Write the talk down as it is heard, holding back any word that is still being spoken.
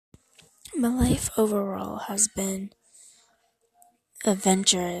My life overall has been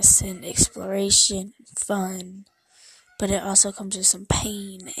adventurous and exploration, fun, but it also comes with some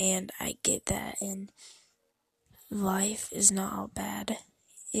pain, and I get that, and life is not all bad.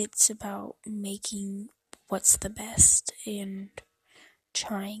 It's about making what's the best and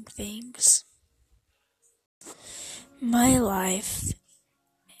trying things. My life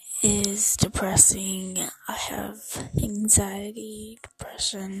is depressing. I have anxiety,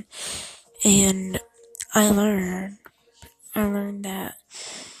 depression, and I learned that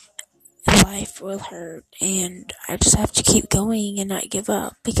life will hurt, and I just have to keep going and not give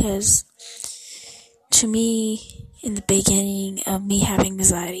up, because to me, in the beginning of me having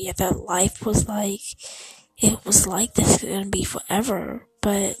anxiety, I thought life was like, it was like this is going to be forever,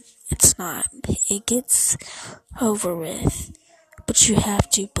 but it's not. It gets over with, but you have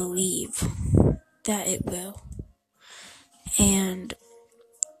to believe that it will, and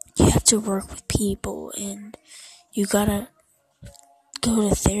you have to work with people, and you gotta go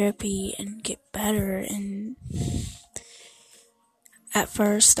to therapy and get better. And at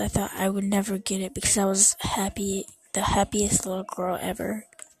first I thought I would never get it because I was the happiest little girl ever,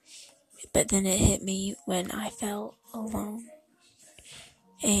 but then it hit me when I felt alone,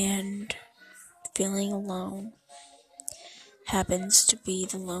 and feeling alone happens to be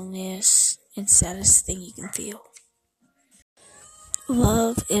the loneliest and saddest thing you can feel.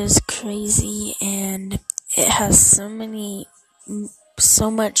 Love is crazy, and it has so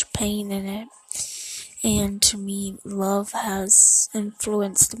much pain in it. And to me, love has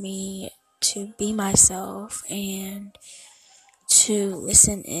influenced me to be myself and to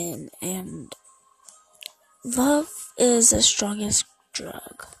listen in. And love is the strongest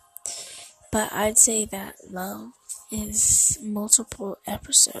drug. But I'd say that love is multiple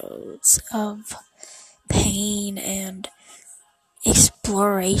episodes of pain and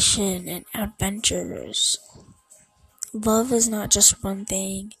exploration and adventures. Love is not just one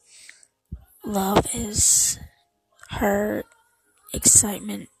thing. Love is hurt,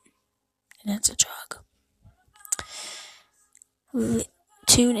 excitement, and it's a drug.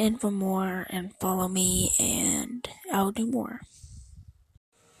 Tune in for more and follow me, and I'll do more.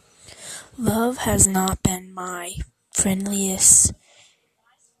 Love has not been my friendliest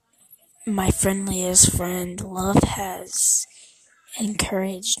friend. Love has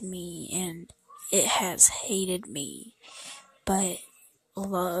encouraged me, and it has hated me. But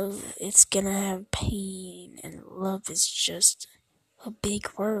love, it's gonna have pain, and love is just a big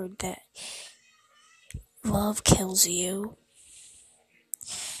word that love kills you.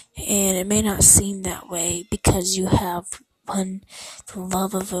 And it may not seem that way because you have the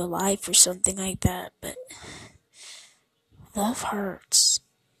love of your life or something like that, but love hurts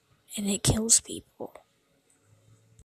and it kills people.